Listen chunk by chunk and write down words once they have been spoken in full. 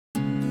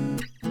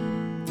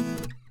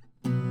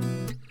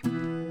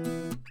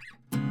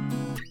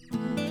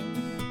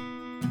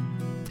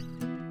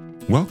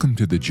Welcome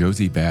to the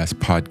Josie Bass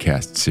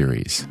podcast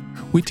series.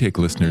 We take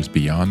listeners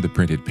beyond the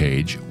printed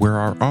page, where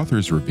our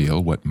authors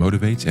reveal what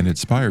motivates and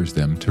inspires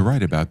them to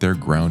write about their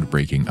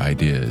groundbreaking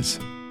ideas.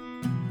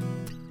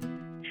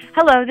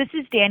 Hello, this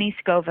is Danny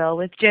Scoville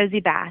with Josie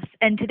Bass,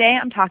 and today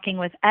I'm talking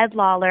with Ed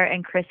Lawler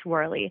and Chris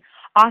Worley,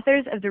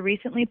 authors of the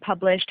recently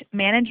published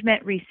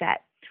Management Reset,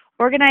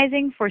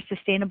 Organizing for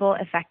Sustainable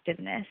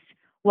Effectiveness.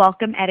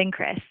 Welcome, Ed and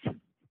Chris.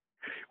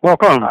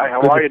 Welcome. Hi,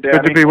 how are you, Danny?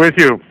 Good to be with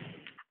you.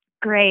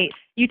 Great.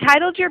 You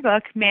titled your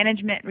book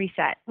Management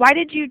Reset. Why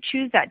did you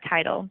choose that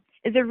title?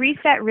 Is a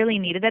reset really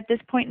needed at this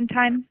point in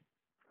time?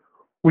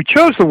 We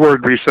chose the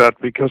word reset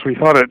because we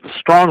thought it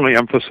strongly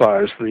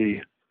emphasized the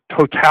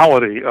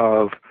totality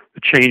of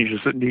the changes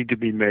that need to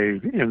be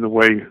made in the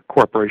way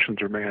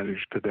corporations are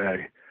managed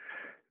today.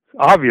 It's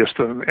obvious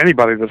to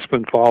anybody that's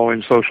been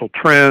following social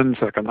trends,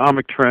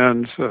 economic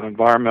trends,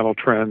 environmental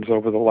trends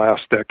over the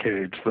last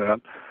decades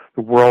that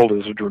the world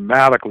is a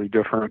dramatically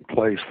different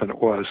place than it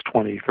was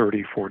 20,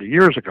 30, 40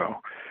 years ago.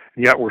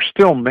 And yet we're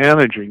still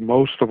managing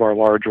most of our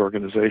large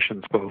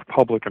organizations, both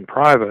public and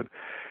private,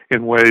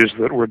 in ways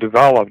that were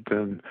developed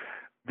in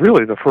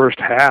really the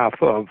first half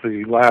of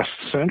the last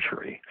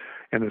century,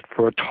 and it's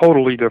for a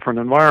totally different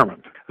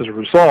environment. As a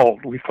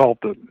result, we felt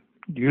that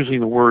using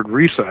the word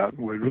reset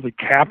would really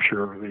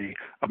capture the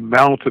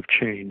amount of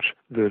change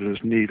that is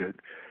needed.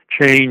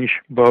 Change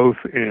both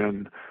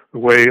in the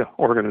way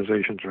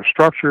organizations are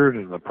structured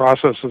and the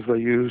processes they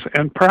use,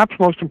 and perhaps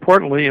most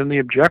importantly, in the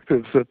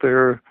objectives that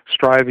they're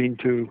striving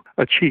to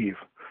achieve.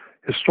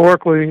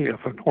 Historically,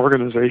 if an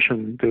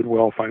organization did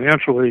well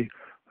financially,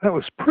 that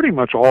was pretty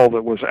much all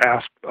that was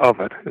asked of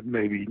it. It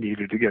maybe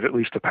needed to get at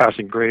least a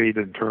passing grade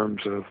in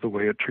terms of the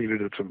way it treated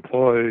its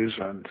employees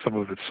and some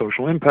of its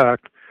social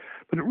impact,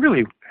 but it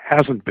really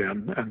hasn't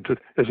been, and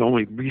is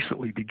only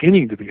recently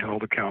beginning to be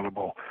held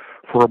accountable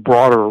for a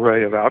broader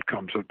array of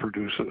outcomes it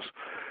produces.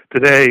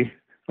 Today,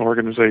 an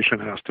organization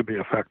has to be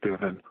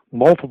effective in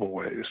multiple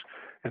ways,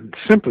 and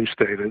simply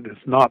stated,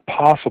 it's not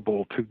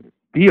possible to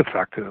be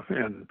effective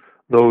in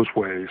those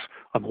ways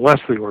unless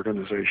the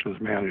organization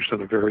is managed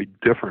in a very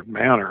different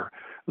manner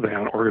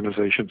than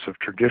organizations have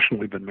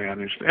traditionally been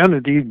managed, and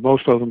indeed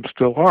most of them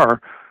still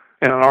are,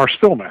 and are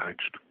still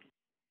managed.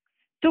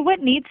 So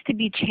what needs to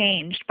be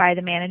changed by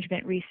the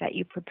management reset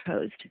you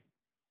proposed?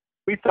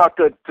 We thought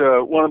that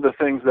one of the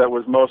things that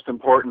was most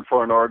important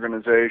for an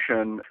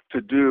organization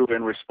to do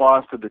in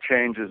response to the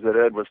changes that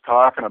Ed was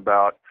talking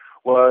about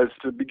was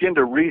to begin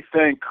to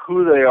rethink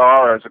who they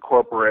are as a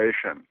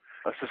corporation.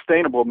 A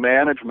sustainable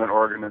management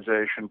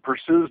organization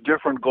pursues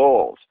different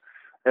goals.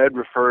 Ed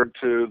referred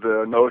to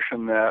the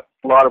notion that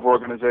a lot of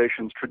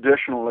organizations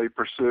traditionally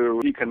pursue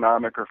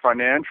economic or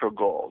financial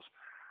goals.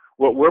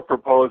 What we're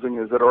proposing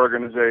is that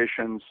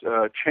organizations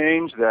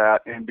change that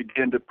and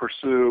begin to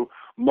pursue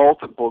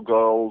multiple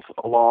goals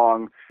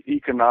along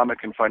economic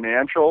and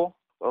financial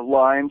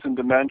lines and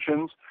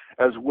dimensions,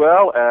 as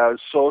well as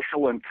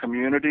social and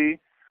community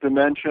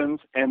dimensions,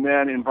 and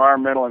then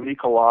environmental and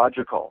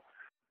ecological.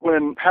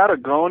 When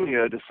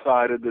Patagonia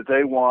decided that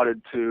they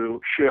wanted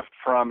to shift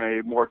from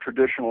a more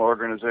traditional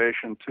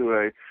organization to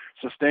a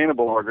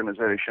sustainable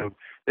organization,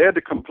 they had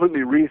to completely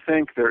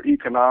rethink their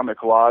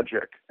economic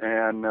logic,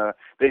 and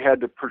they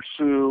had to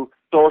pursue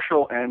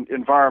social and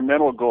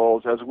environmental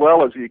goals as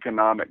well as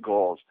economic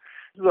goals.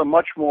 This is a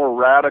much more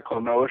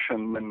radical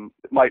notion than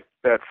it might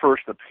at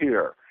first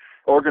appear.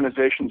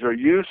 Organizations are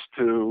used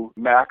to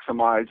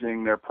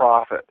maximizing their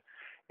profit.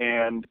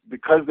 And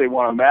because they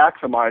want to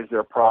maximize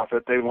their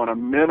profit, they want to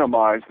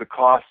minimize the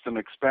costs and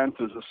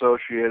expenses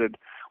associated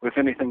with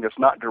anything that's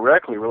not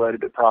directly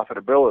related to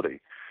profitability.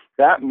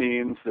 That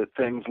means that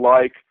things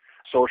like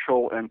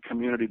social and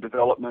community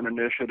development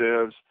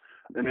initiatives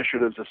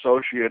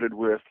associated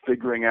with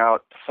figuring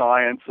out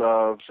science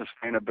of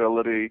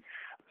sustainability,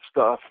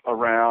 stuff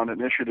around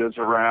initiatives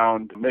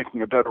around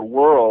making a better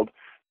world,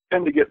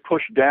 tend to get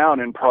pushed down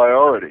in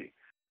priority.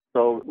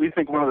 So we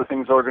think one of the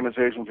things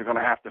organizations are going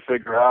to have to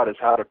figure out is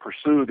how to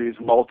pursue these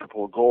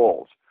multiple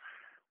goals.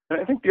 And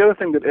I think the other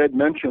thing that Ed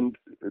mentioned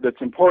that's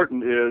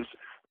important is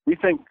we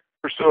think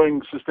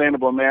pursuing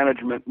sustainable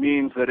management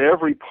means that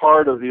every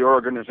part of the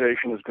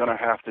organization is going to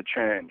have to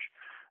change.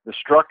 The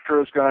structure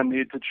is going to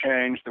need to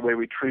change. The way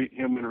we treat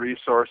human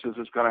resources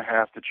is going to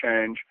have to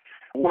change.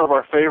 One of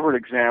our favorite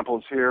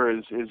examples here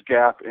is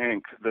Gap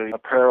Inc., the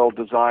apparel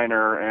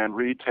designer and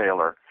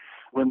retailer.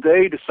 When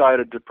they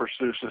decided to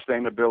pursue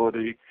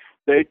sustainability,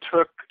 they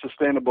took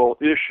sustainable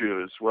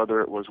issues,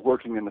 whether it was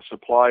working in the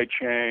supply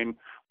chain,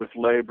 with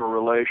labor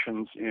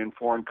relations in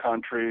foreign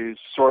countries,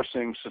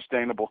 sourcing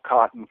sustainable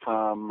cotton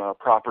from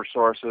proper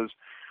sources.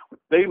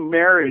 They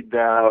married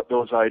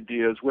those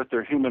ideas with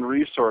their human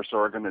resource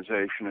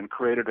organization and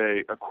created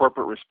a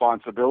corporate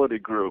responsibility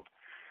group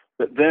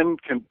that then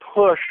can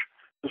push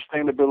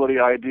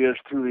sustainability ideas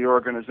through the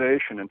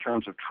organization in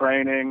terms of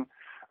training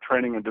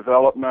and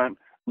development,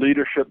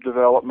 leadership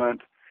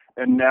development,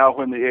 and now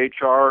when the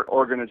HR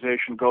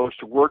organization goes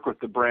to work with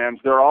the brands,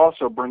 they're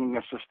also bringing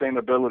a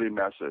sustainability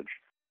message.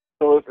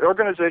 So if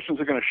organizations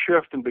are going to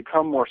shift and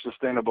become more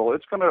sustainable,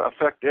 it's going to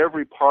affect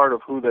every part of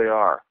who they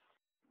are.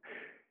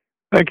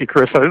 Thank you,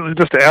 Chris.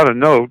 Just to add a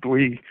note,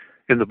 we,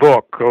 in the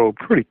book, go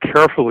pretty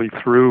carefully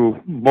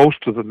through most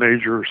of the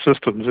major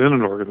systems in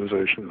an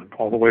organization,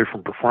 all the way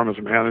from performance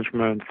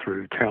management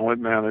through talent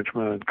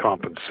management,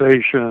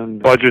 compensation,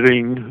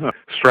 budgeting,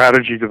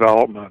 strategy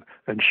development,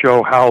 and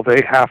show how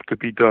they have to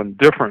be done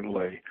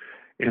differently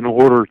in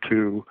order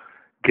to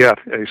get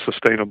a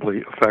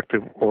sustainably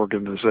effective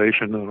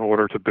organization, in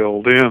order to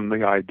build in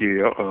the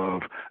idea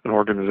of an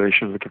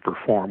organization that can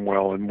perform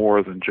well in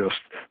more than just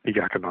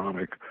the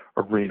economic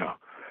arena.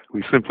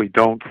 We simply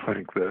don't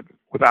think that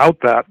without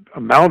that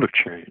amount of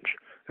change,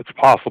 it's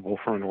possible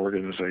for an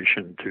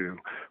organization to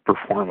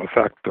perform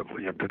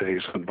effectively in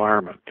today's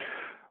environment.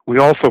 We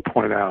also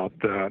point out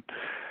that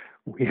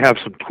we have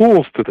some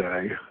tools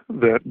today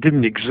that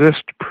didn't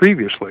exist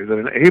previously that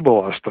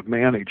enable us to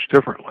manage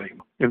differently.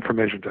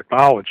 Information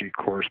technology,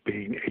 of course,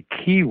 being a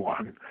key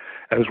one,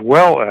 as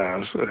well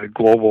as a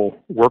global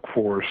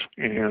workforce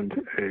and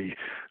a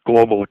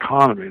global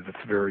economy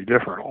that's very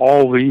different.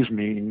 All these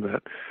mean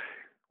that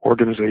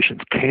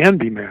organizations can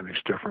be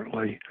managed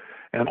differently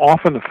and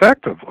often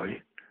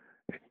effectively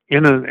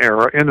in an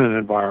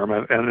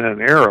environment, and in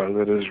an era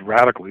that is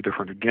radically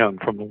different again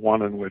from the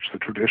one in which the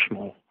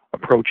traditional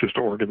approaches to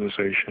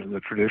organization, the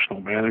traditional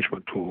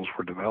management tools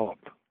were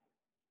developed.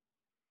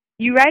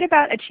 You write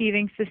about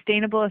achieving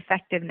sustainable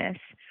effectiveness.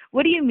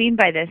 What do you mean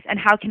by this, and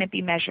how can it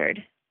be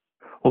measured?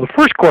 Well, the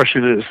first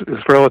question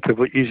is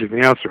relatively easy to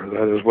answer.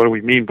 That is, what do we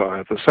mean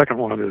by it? The second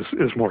one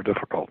is more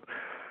difficult.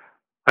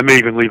 I may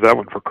even leave that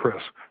one for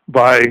Chris.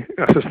 By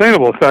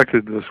sustainable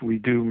effectiveness, we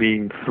do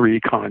mean three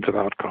kinds of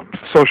outcomes: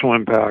 social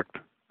impact,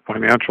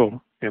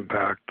 financial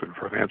impact and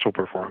financial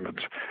performance,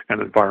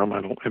 and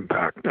environmental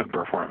impact and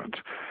performance.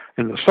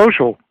 In the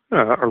social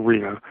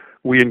arena,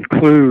 we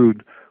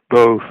include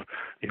both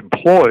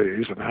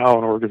employees and how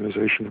an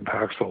organization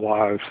impacts the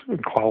lives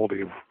and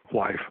quality of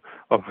life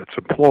of its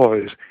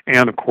employees,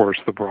 and of course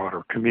the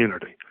broader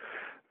community.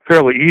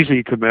 Fairly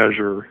easy to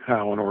measure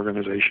how an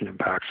organization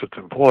impacts its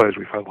employees.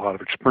 We've had a lot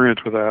of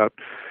experience with that,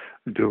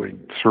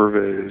 doing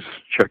surveys,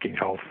 checking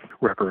health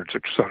records,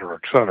 et cetera,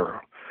 et cetera.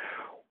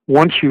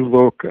 Once you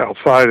look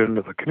outside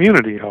into the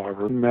community,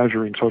 however,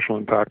 measuring social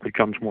impact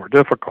becomes more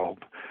difficult.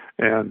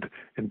 And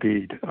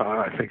indeed,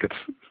 I think it's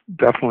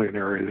definitely an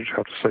area that you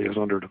have to say is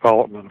under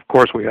development. Of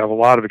course, we have a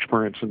lot of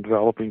experience in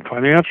developing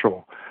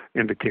financial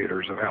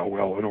indicators of how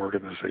well an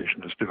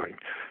organization is doing.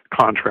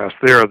 Contrast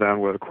there then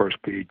would, of course,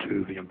 be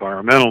to the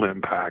environmental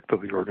impact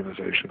of the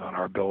organization on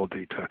our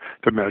ability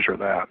to measure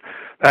that.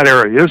 That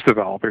area is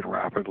developing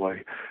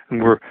rapidly,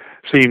 and we're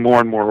seeing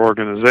more and more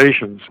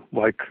organizations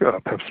like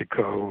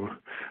PepsiCo,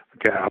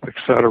 Gap, et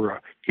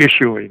cetera,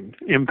 issuing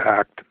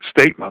impact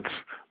statements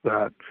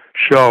that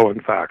show, in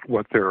fact,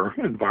 what their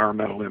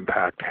environmental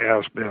impact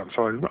has been.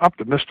 So I'm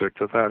optimistic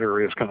that that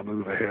area is going to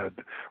move ahead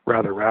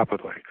rather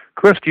rapidly.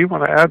 Chris, do you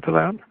want to add to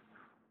that?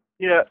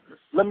 Yeah,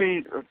 let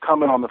me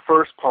comment on the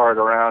first part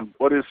around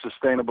what is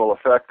sustainable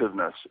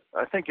effectiveness.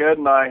 I think Ed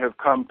and I have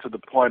come to the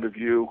point of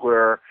view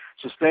where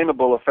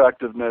sustainable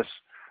effectiveness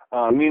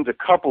means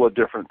a couple of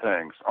different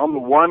things. On the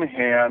one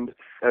hand,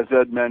 as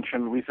Ed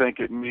mentioned, we think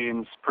it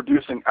means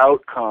producing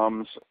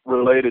outcomes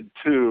related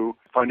to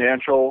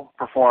financial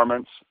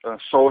performance,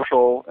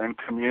 social and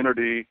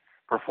community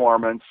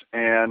performance,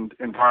 and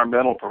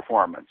environmental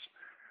performance.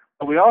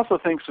 But we also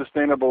think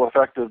sustainable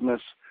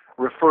effectiveness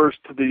refers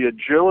to the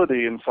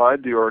agility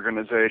inside the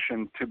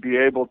organization to be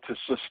able to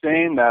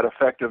sustain that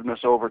effectiveness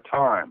over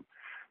time.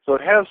 So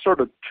it has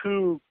sort of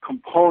two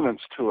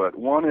components to it.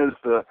 One is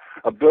the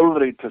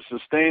ability to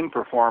sustain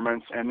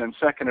performance, and then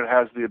second, it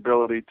has the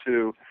ability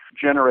to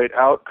generate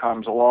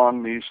outcomes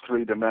along these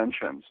three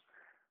dimensions.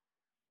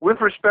 With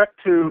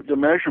respect to the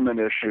measurement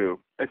issue,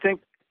 I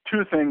think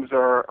two things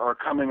are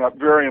coming up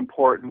very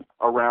important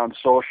around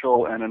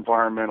social and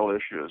environmental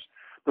issues.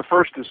 The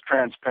first is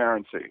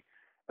transparency.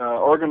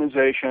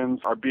 Organizations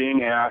are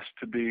being asked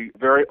to be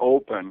very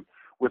open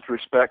with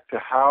respect to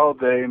how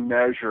they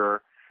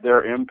measure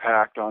their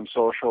impact on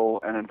social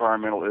and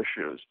environmental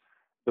issues.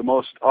 The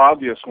most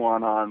obvious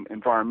one on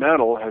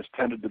environmental has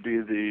tended to be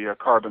the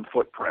carbon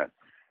footprint,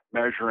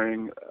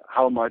 measuring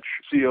how much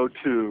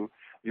CO2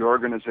 the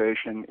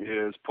organization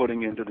is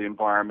putting into the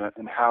environment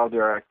and how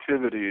their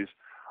activities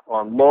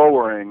are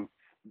lowering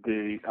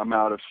the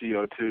amount of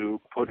CO2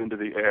 put into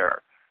the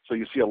air. So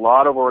you see a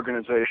lot of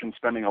organizations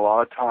spending a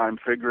lot of time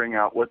figuring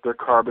out what their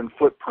carbon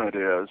footprint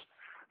is,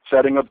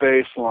 setting a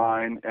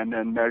baseline, and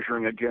then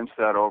measuring against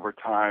that over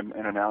time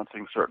and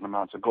announcing certain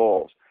amounts of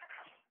goals.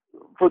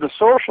 For the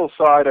social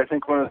side, I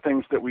think one of the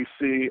things that we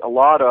see a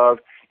lot of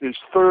is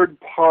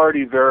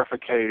third-party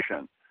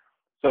verification.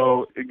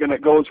 So again,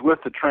 it goes with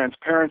the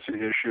transparency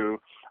issue.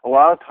 A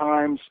lot of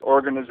times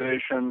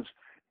organizations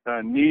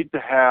need to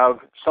have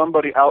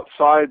somebody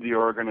outside the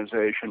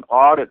organization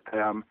audit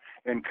them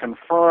and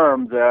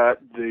confirm that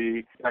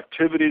the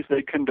activities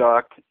they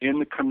conduct in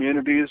the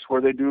communities where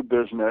they do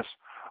business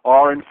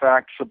are in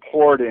fact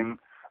supporting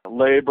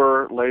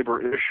labor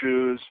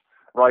issues,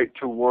 right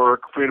to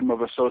work, freedom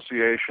of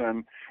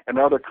association, and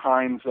other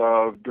kinds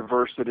of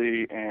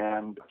diversity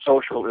and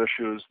social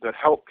issues that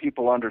help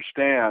people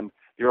understand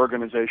the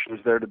organization is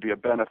there to be a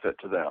benefit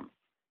to them.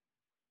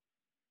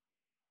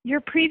 Your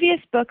previous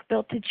book,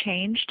 Built to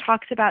Change,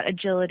 talks about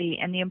agility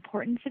and the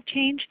importance of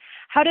change.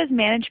 How does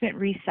Management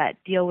Reset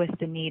deal with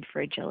the need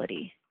for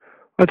agility?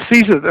 It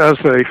sees it as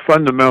a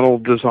fundamental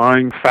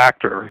design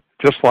factor,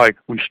 just like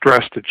we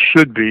stressed it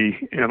should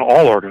be in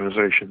all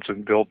organizations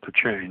in Built to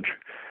Change.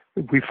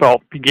 We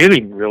felt,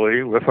 beginning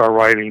really with our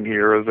writing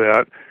here,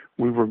 that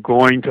we were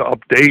going to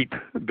update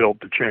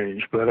Built to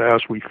Change, but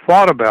as we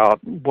thought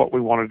about what we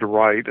wanted to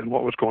write and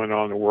what was going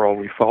on in the world,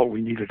 we felt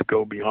we needed to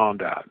go beyond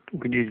that.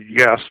 We needed,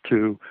 yes,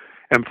 to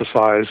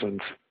emphasize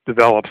and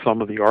develop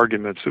some of the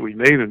arguments that we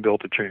made in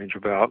Built to Change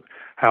about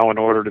how, in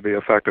order to be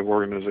effective,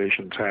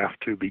 organizations have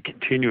to be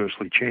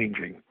continuously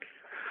changing.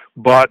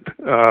 But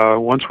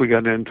once we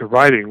got into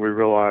writing, we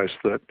realized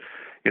that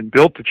in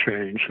Built to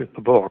Change, in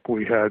the book,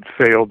 we had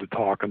failed to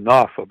talk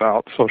enough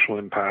about social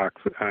impact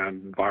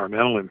and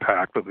environmental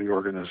impact of the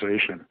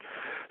organization.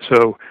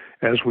 So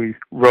as we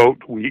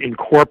wrote, we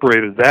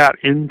incorporated that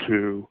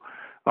into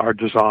our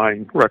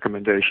design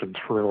recommendations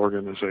for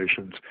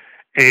organizations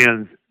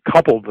and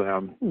coupled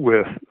them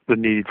with the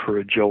need for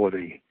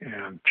agility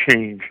and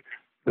change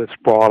that's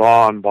brought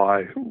on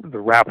by the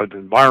rapid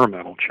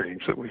environmental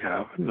change that we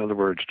have. In other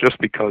words, just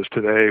because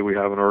today we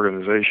have an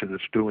organization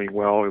that's doing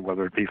well,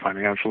 whether it be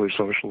financially,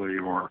 socially,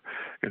 or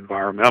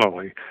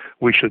environmentally,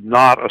 we should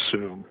not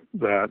assume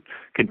that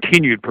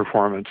continued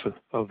performance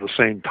of the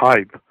same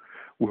type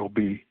will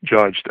be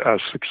judged as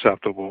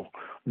acceptable,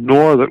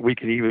 nor that we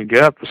can even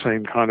get the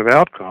same kind of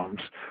outcomes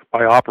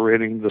by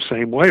operating the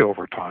same way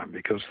over time,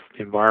 because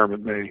the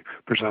environment may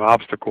present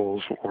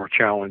obstacles or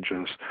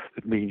challenges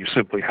that mean you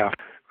simply have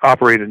to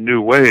operate in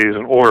new ways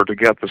in order to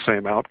get the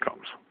same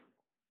outcomes.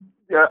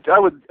 Yeah, I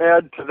would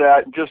add to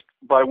that just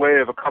by way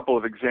of a couple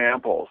of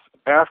examples.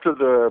 After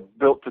the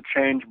Built to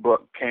Change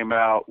book came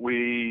out,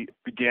 we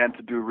began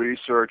to do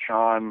research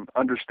on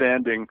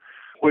understanding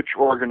which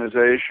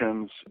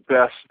organizations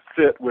best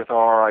fit with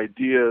our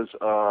ideas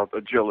of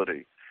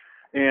agility.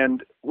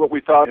 And what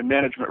we thought in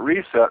Management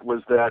Reset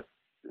was that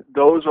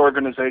those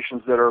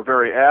organizations that are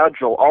very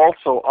agile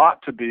also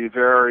ought to be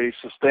very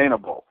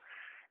sustainable.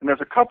 And there's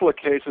a couple of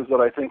cases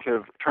that I think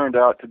have turned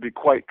out to be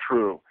quite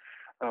true.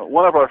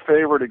 One of our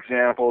favorite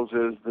examples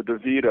is the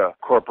DaVita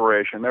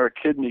Corporation. They're a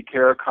kidney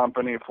care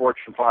company, a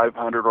Fortune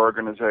 500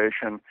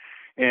 organization,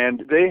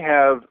 and they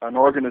have an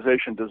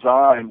organization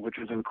design which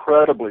is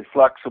incredibly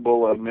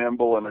flexible and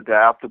nimble and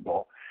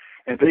adaptable.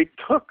 And they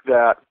took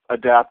that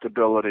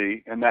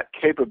adaptability and that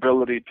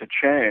capability to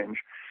change,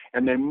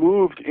 and they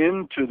moved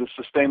into the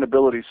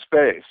sustainability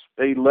space.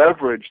 They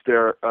leveraged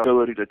their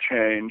ability to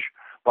change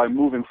by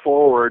moving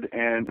forward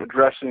and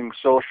addressing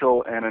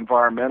social and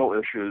environmental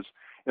issues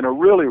in a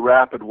really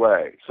rapid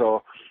way.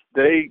 So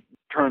they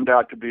turned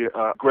out to be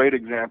a great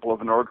example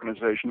of an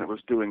organization that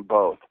was doing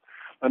both.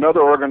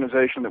 Another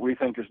organization that we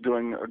think is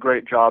doing a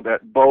great job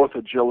at both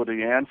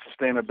agility and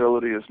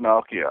sustainability is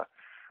Nokia,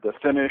 the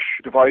Finnish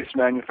device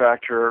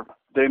manufacturer.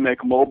 They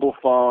make mobile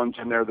phones,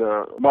 and they're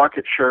the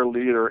market share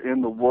leader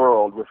in the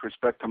world with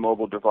respect to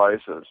mobile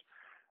devices.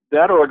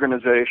 That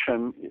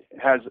organization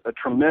has a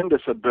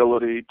tremendous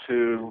ability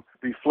to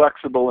be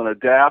flexible and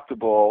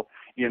adaptable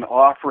in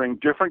offering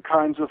different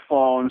kinds of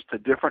phones to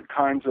different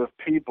kinds of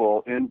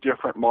people in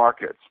different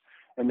markets.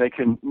 And they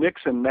can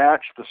mix and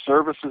match the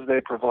services they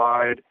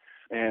provide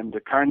and the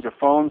kinds of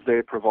phones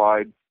they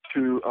provide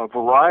to a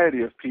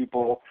variety of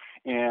people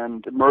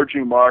and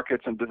emerging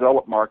markets and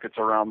developed markets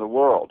around the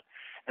world.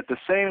 At the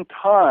same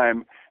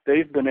time,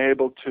 they've been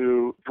able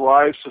to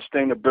drive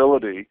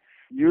sustainability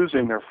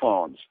using their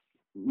phones.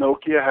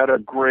 Nokia had a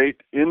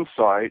great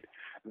insight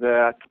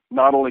that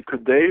not only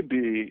could they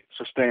be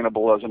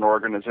sustainable as an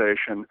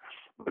organization,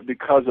 but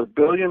because 1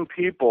 billion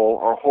people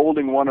are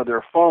holding one of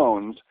their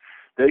phones,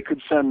 they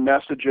could send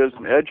messages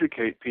and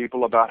educate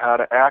people about how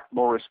to act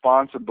more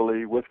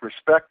responsibly with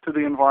respect to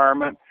the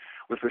environment,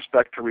 with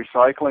respect to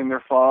recycling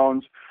their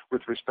phones,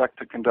 with respect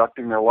to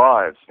conducting their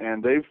lives.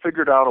 And they've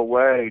figured out a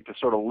way to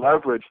sort of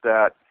leverage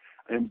that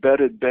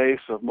embedded base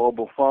of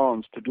mobile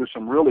phones to do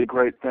some really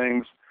great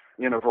things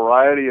in a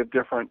variety of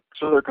different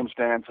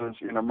circumstances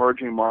in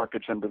emerging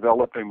markets and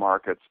developing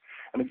markets.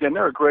 And again,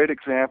 they're a great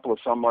example of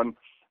someone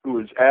who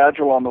is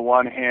agile on the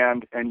one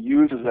hand and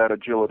uses that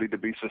agility to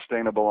be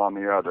sustainable on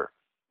the other.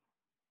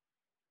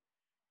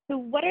 So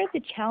what are the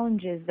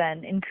challenges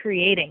then in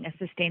creating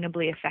a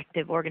sustainably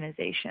effective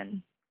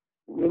organization?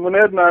 When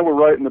Ed and I were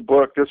writing the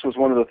book, this was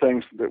one of the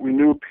things that we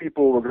knew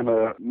people were going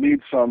to need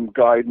some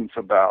guidance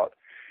about.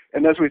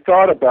 And as we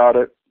thought about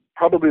it,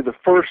 probably the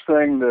first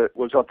thing that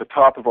was at the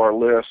top of our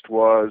list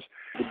was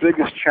the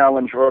biggest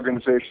challenge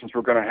organizations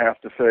were going to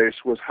have to face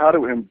was how to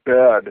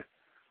embed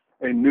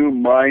a new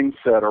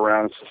mindset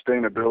around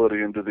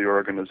sustainability into the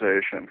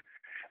organization.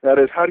 That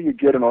is, how do you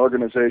get an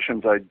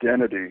organization's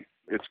identity,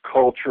 its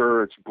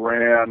culture, its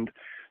brand,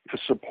 to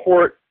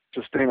support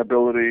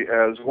sustainability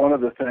as one of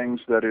the things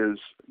that is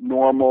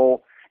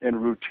normal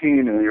and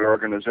routine in the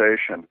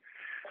organization.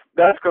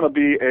 That's going to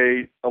be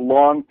a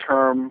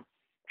long-term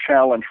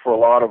challenge for a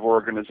lot of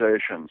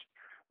organizations.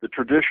 The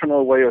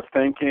traditional way of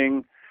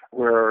thinking,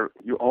 where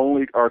you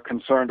only are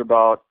concerned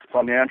about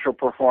financial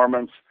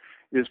performance,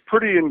 is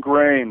pretty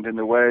ingrained in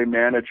the way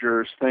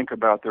managers think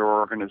about their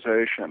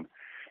organization.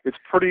 It's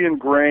pretty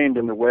ingrained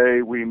in the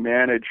way we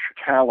manage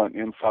talent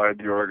inside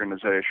the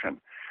organization.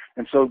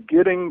 And so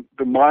getting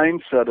the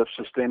mindset of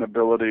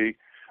sustainability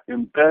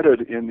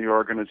embedded in the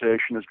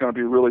organization is going to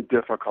be really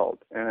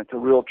difficult. And it's a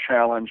real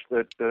challenge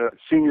that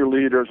senior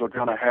leaders are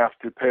going to have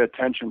to pay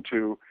attention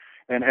to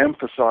and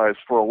emphasize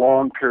for a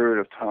long period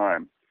of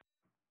time.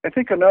 I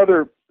think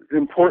another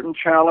important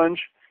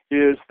challenge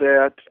is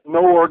that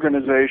no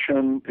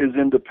organization is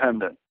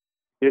independent.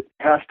 It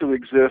has to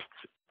exist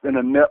in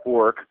a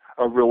network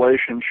of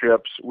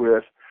relationships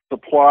with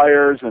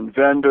suppliers and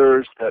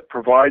vendors that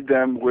provide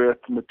them with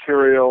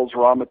materials,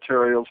 raw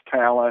materials,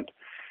 talent,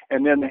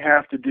 and then they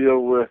have to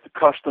deal with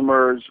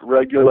customers,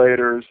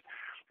 regulators.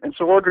 And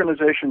so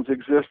organizations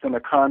exist in a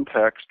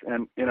context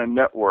and in a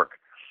network.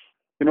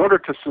 In order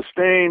to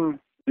sustain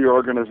the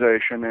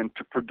organization and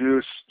to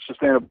produce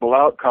sustainable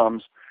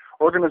outcomes,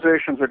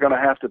 organizations are going to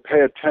have to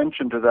pay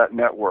attention to that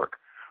network.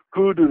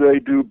 Who do they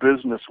do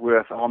business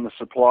with on the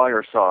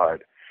supplier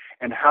side?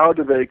 And how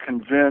do they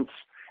convince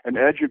and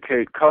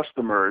educate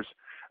customers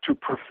to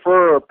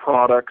prefer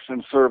products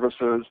and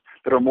services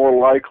that are more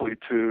likely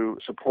to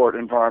support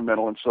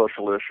environmental and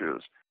social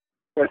issues?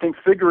 I think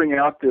figuring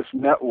out this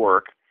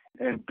network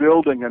and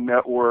building a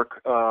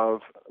network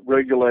of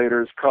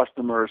regulators,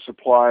 customers,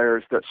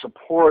 suppliers that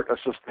support a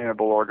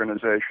sustainable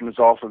organization is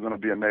also going to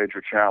be a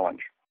major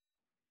challenge.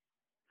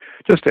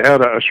 Just to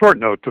add a short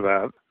note to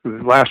that,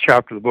 the last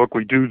chapter of the book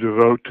we do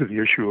devote to the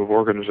issue of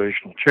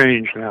organizational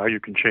change and how you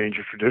can change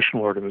a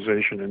traditional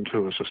organization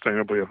into a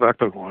sustainably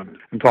effective one,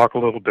 and talk a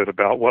little bit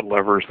about what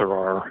levers there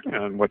are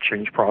and what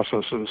change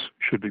processes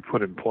should be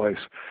put in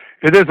place.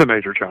 It is a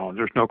major challenge.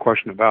 There's no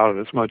question about it.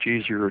 It's much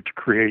easier to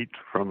create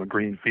from a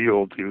green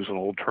field, to use an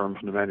old term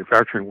from the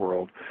manufacturing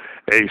world,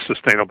 a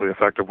sustainably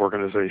effective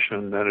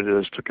organization than it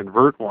is to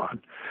convert one.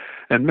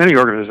 And many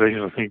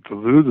organizations, I think,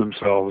 delude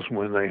themselves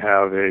when they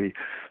have a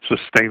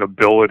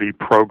sustainability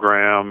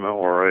program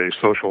or a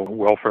social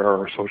welfare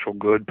or social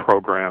good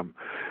program,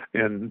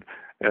 and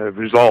as a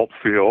result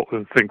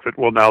think that,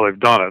 well, now they've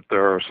done it,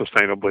 they're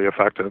sustainably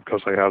effective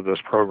because they have this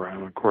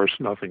program. Of course,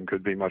 nothing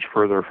could be much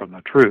further from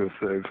the truth.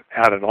 They've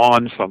added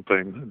on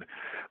something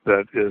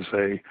that is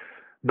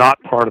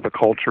not part of the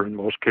culture in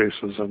most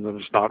cases, and that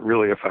is not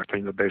really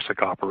affecting the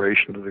basic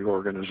operation of the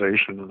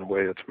organization and the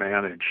way it's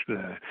managed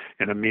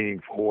in a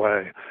meaningful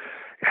way.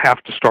 You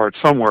have to start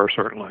somewhere,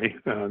 certainly,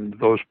 and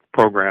those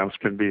programs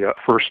can be a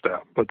first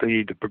step, but they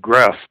need to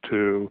progress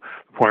to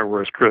the point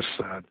where, as Chris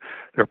said,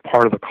 they're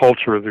part of the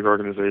culture of the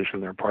organization,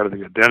 they're part of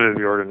the identity of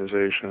the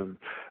organization,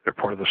 they're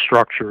part of the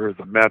structure,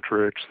 the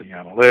metrics, the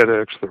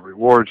analytics, the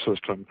reward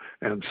system,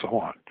 and so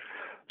on.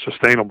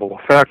 Sustainable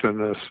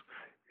effectiveness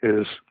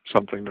is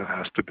something that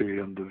has to be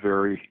in the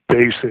very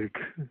basic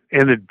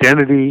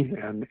identity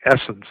and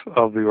essence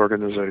of the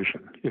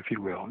organization, if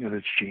you will, in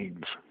its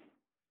genes.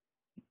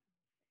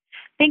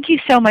 Thank you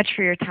so much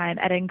for your time,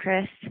 Ed and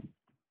Chris.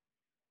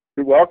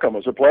 You're welcome.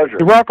 It was a pleasure.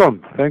 You're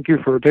welcome. Thank you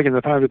for taking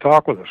the time to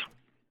talk with us.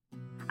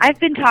 I've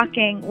been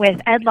talking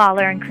with Ed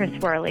Lawler and Chris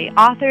Worley,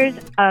 authors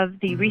of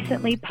the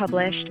recently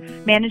published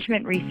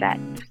Management Reset,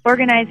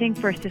 Organizing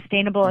for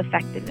Sustainable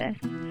Effectiveness.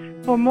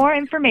 For more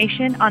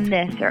information on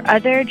this or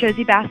other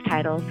Josie Bass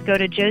titles, go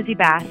to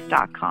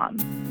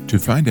JosseyBass.com. To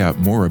find out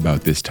more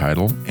about this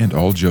title and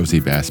all Josie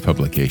Bass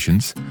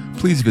publications,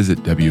 please visit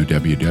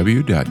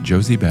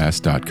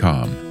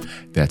www.JosseyBass.com.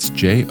 That's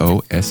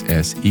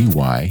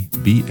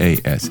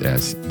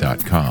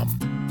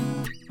JosseyBass.com.